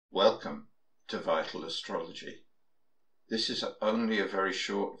Welcome to Vital Astrology. This is only a very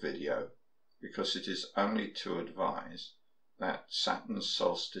short video because it is only to advise that Saturn's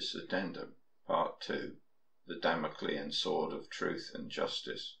Solstice Addendum, Part 2, the Damoclean Sword of Truth and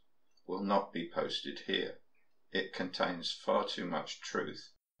Justice, will not be posted here. It contains far too much truth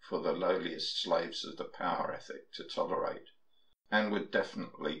for the lowliest slaves of the power ethic to tolerate, and would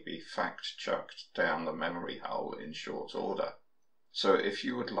definitely be fact-chucked down the memory hole in short order. So if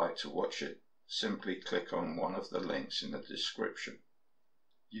you would like to watch it, simply click on one of the links in the description.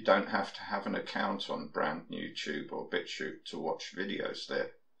 You don't have to have an account on brand new Tube or Bitchute to watch videos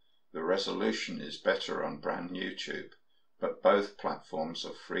there. The resolution is better on brand new Tube, but both platforms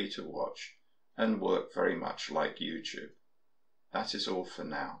are free to watch and work very much like YouTube. That is all for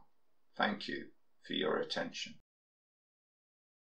now. Thank you for your attention.